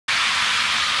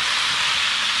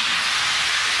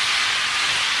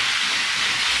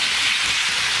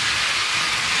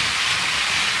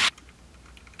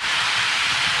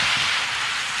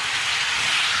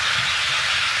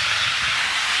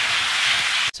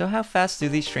So how fast do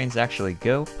these trains actually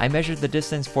go? I measured the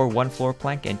distance for one floor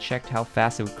plank and checked how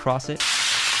fast it would cross it.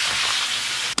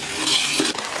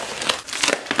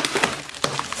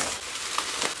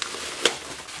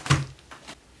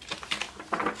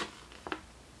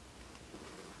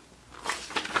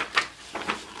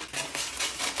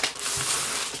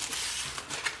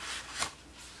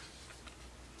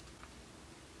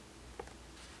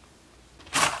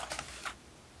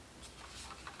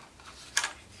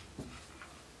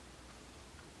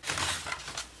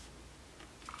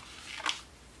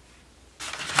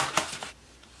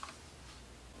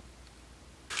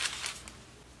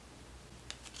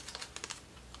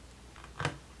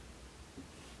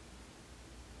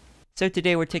 So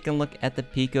today we're taking a look at the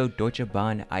Piko Deutsche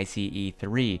Bahn ICE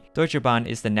 3. Deutsche Bahn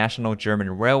is the national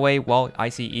German railway, while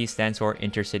ICE stands for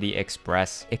Intercity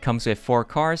Express. It comes with 4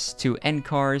 cars, 2 end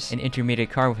cars, an intermediate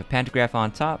car with a pantograph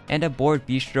on top, and a board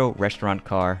bistro restaurant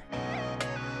car.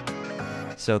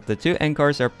 So the 2 end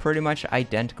cars are pretty much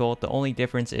identical. The only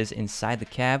difference is inside the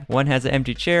cab. One has an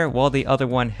empty chair while the other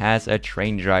one has a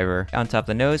train driver. On top of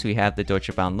the nose we have the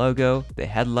Deutsche Bahn logo, the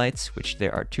headlights, which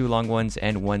there are 2 long ones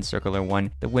and 1 circular one,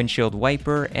 the windshield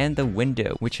wiper, and the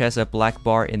window, which has a black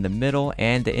bar in the middle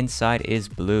and the inside is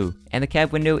blue. And the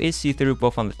cab window is see-through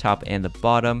both on the top and the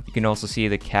bottom. You can also see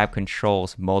the cab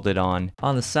controls molded on.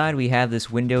 On the side we have this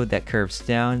window that curves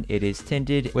down. It is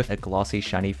tinted with a glossy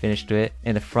shiny finish to it.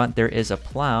 In the front there is a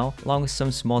plow along with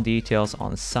some small details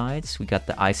on the sides. We got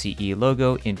the ICE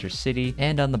logo, Intercity,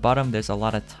 and on the bottom there's a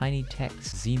lot of tiny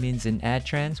text. Siemens and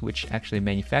Adtranz, which actually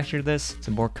manufactured this.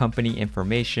 Some more company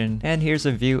information. And here's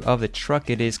a view of the truck.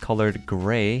 It is colored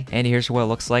gray. And here's what it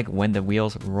looks like when the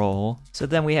wheels roll. So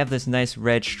then we have this nice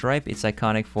red stripe. It's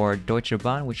iconic for Deutsche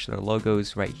Bahn, which their logo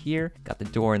is right here. Got the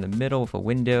door in the middle with a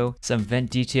window, some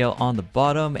vent detail on the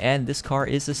bottom, and this car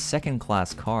is a second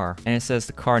class car. And it says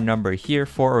the car number here,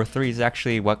 403, is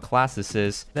actually what class this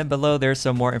is. Then below there's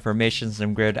some more information,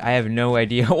 some grid. I have no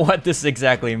idea what this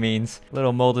exactly means.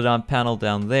 Little molded on panel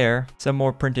down there. Some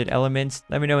more printed elements.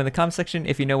 Let me know in the comment section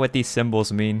if you know what these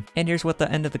symbols mean. And here's what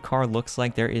the end of the car looks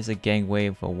like. There is a gangway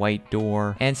with a white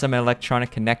door and some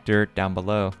electronic connector down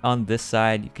below. On this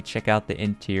side you can check out the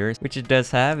interior, which it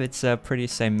does have. It's pretty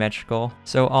symmetrical.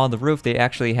 So on the roof they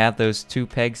actually have those 2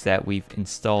 pegs that we've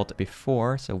installed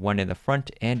before. So one in the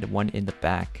front and one in the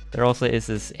back. There also is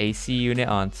this AC unit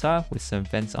on top with some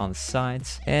vents on the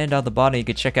sides. And on the bottom you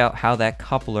can check out how that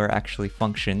coupler actually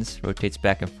functions. Rotates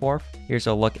back and forth. Here's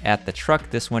a look at the truck.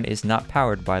 This one is not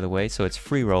powered, by the way, so it's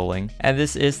free rolling. And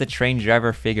this is the train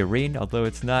driver figurine, although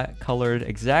it's not colored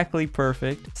exactly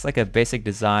perfect. It's like a basic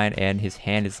design and his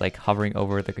hand is like hovering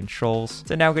over the controls.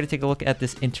 So now we're going to take a look at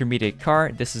this intermediate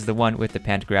car. This is the one with the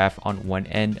pantograph on one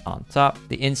end on top.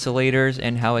 The insulators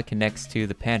and how it connects to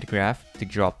the pantograph to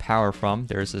draw power from.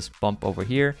 There's this bump over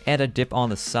here and a dip on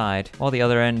the side, while the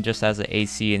other end just has an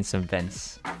AC and some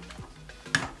vents.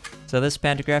 So this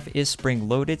pantograph is spring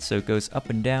loaded, so it goes up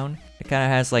and down. It kind of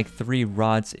has like 3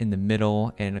 rods in the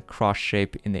middle and a cross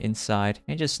shape in the inside,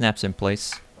 and it just snaps in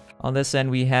place. On this end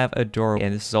we have a door,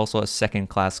 and this is also a second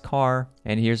class car,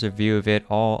 and here's a view of it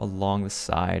all along the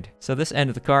side. So this end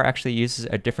of the car actually uses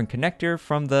a different connector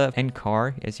from the end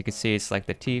car. As you can see, it's like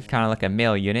the teeth, kind of like a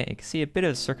mail unit. You can see a bit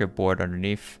of a circuit board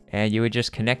underneath, and you would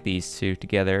just connect these 2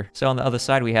 together. So on the other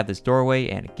side we have this doorway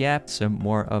and a gap, some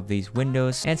more of these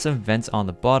windows, and some vents on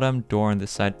the bottom, door on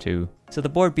this side too. So the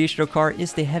board bistro car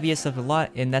is the heaviest of the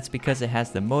lot, and that's because it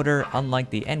has the motor, unlike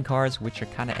the end cars, which are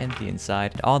kind of empty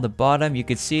inside. And on the bottom you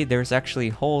can see there's actually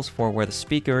holes for where the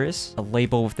speaker is, a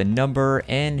label with the number,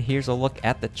 and here's a look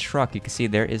at the truck. You can see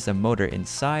there is a motor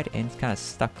inside and it's kind of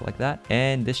stuck like that,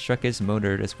 and this truck is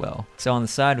motored as well. So on the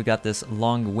side we got this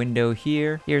long window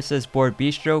here. Here it says board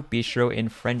bistro. Bistro in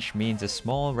French means a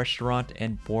small restaurant,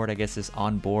 and board I guess is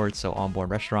on board, so on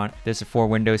board restaurant. There's 4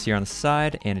 windows here on the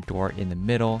side and a door in the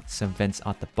middle, some vents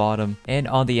at the bottom, and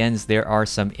on the ends there are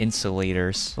some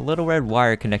insulators, a little red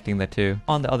wire connecting the 2.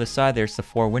 On the other side there's the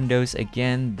 4 windows,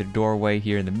 again the doorway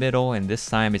here in the middle, and this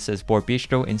time it says board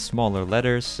bistro in smaller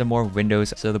letters, some more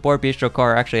windows. So the board bistro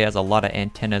car actually has a lot of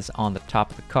antennas on the top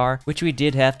of the car, which we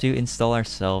did have to install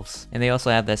ourselves, and they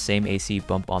also have that same AC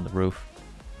bump on the roof.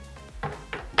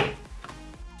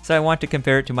 So I want to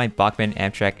compare it to my Bachmann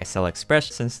Amtrak Acela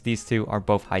Express, since these 2 are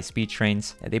both high-speed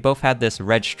trains. They both have this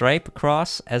red stripe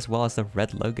across as well as the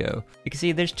red logo. You can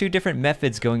see there's 2 different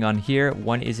methods going on here.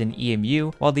 One is an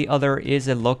EMU while the other is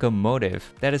a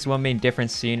locomotive. That is one main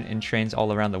difference seen in trains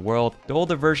all around the world. The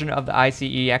older version of the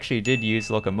ICE actually did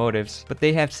use locomotives, but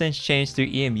they have since changed to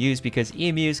EMUs because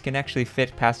EMUs can actually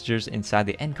fit passengers inside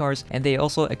the end cars, and they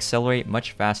also accelerate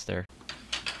much faster.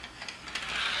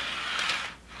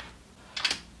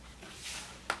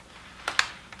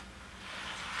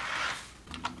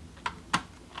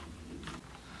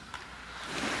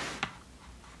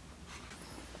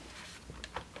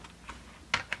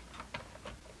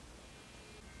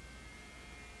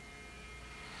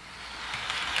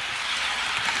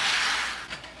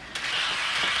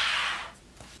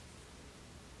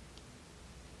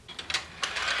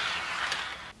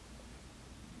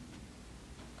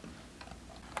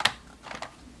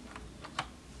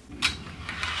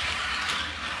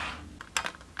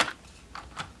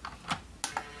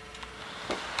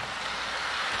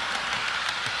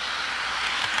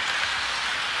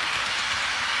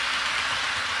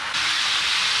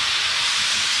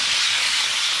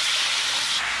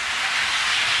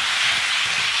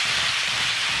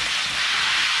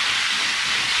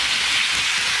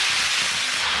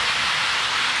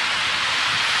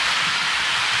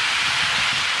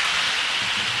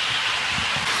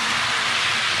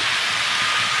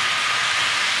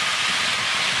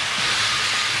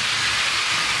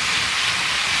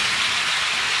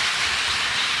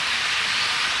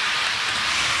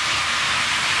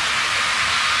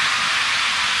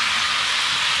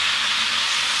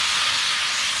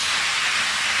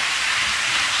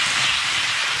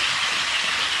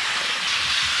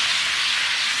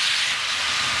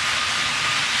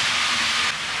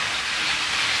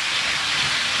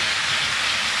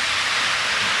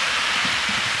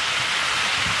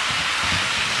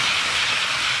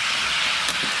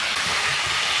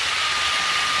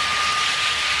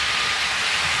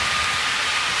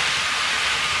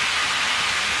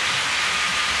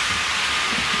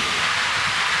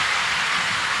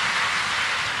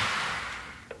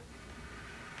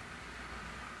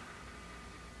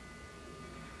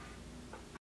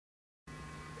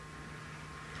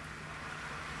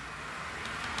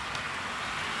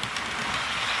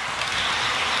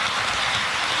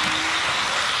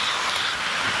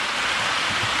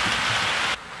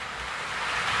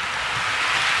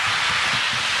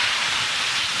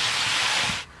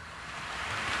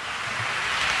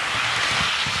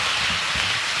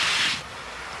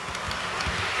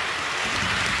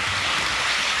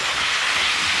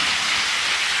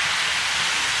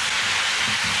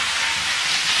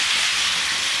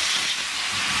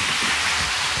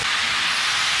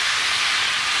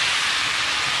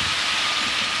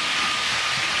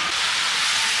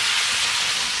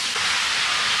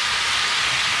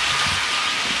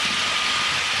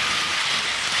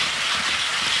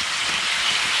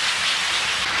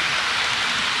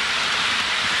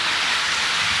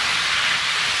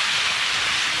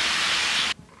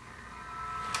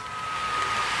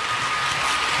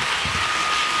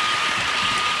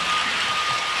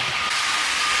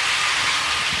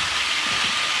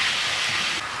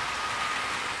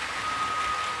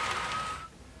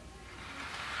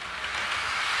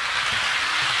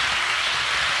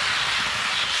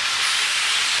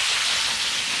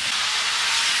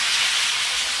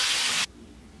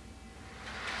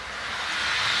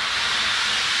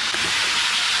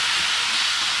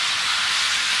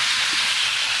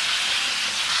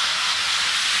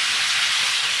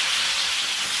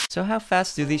 So how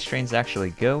fast do these trains actually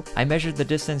go? I measured the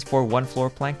distance for one floor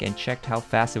plank and checked how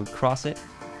fast it would cross it.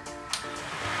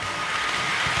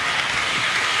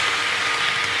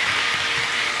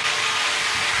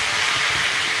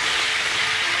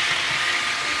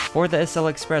 For the Acela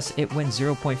Express, it went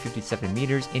 0.57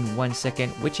 meters in 1 second,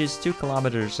 which is 2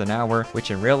 kilometers an hour,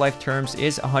 which in real life terms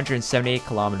is 178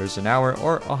 kilometers an hour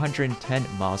or 110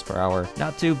 miles per hour.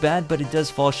 Not too bad, but it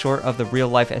does fall short of the real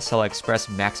life Acela Express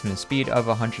maximum speed of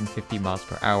 150 miles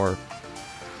per hour.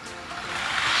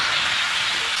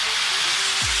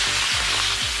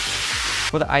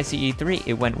 For the ICE3,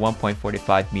 it went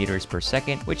 1.45 meters per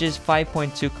second, which is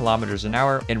 5.2 kilometers an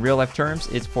hour. In real life terms,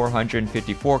 it's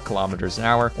 454 kilometers an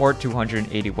hour or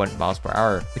 281 miles per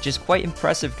hour, which is quite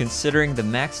impressive considering the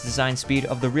max design speed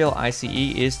of the real ICE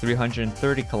is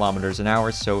 330 kilometers an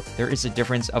hour, so there is a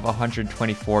difference of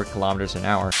 124 kilometers an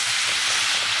hour.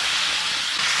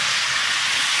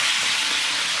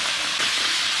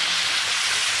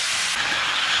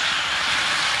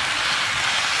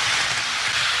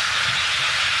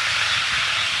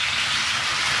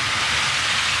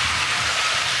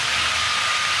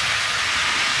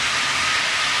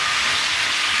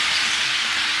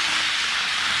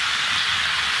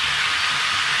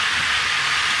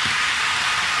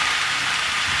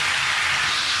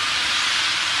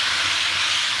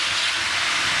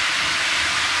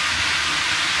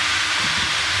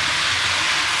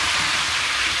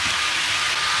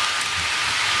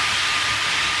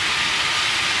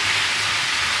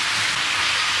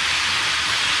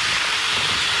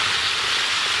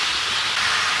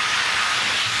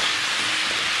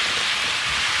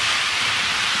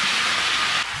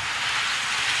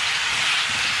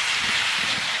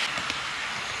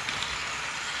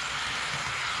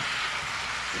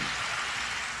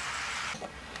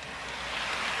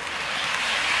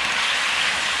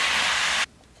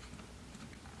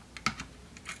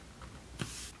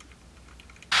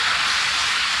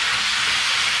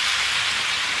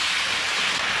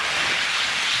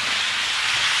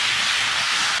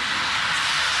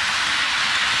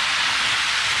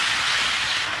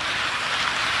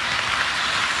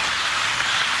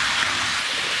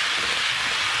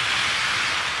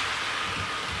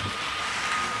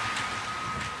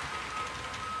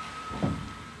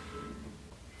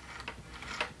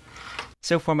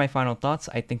 So for my final thoughts,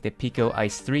 I think the Piko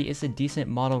ICE 3 is a decent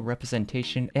model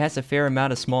representation. It has a fair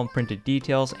amount of small printed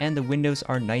details and the windows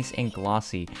are nice and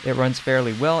glossy. It runs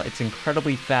fairly well, it's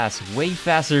incredibly fast, way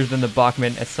faster than the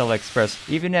Bachmann Acela Express,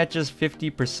 even at just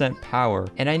 50% power.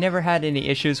 And I never had any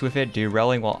issues with it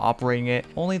derailing while operating it,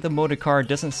 only the motor car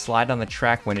doesn't slide on the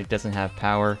track when it doesn't have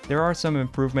power. There are some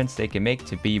improvements they can make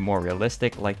to be more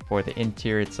realistic, like for the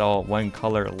interior it's all one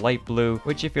color light blue,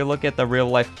 which if you look at the real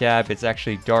life cab it's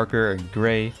actually darker and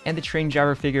gray, and the train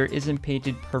driver figure isn't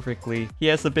painted perfectly. He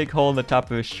has a big hole in the top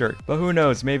of his shirt, but who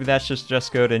knows, maybe that's just dress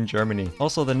code in Germany.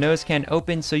 Also, the nose can't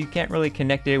open, so you can't really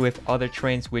connect it with other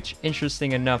trains, which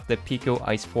interesting enough the Piko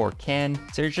ICE 4 can,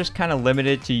 so you're just kind of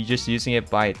limited to just using it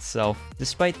by itself.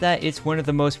 Despite that, it's one of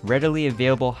the most readily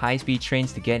available high-speed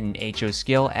trains to get in HO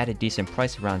scale at a decent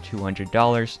price, around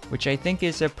 $200, which I think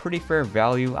is a pretty fair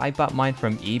value. I bought mine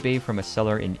from eBay from a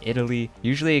seller in Italy.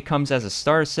 Usually it comes as a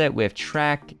starter set with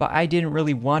track, but I didn't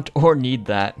really want or need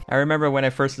that. I remember when I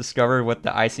first discovered what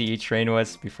the ICE train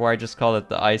was, before I just called it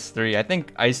the ICE 3. I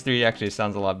think ICE 3 actually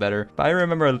sounds a lot better, but I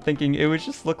remember thinking it would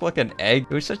just look like an egg.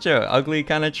 It was such a ugly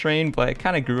kind of train, but it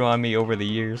kind of grew on me over the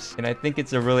years, and I think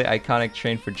it's a really iconic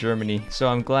train for Germany, so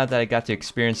I'm glad that I got to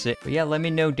experience it. But yeah, let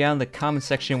me know down in the comment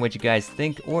section what you guys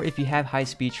think, or if you have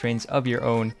high-speed trains of your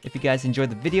own. If you guys enjoyed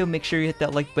the video, make sure you hit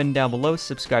that like button down below,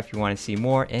 subscribe if you want to see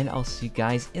more, and I'll see you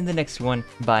guys in the next one.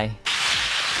 Bye.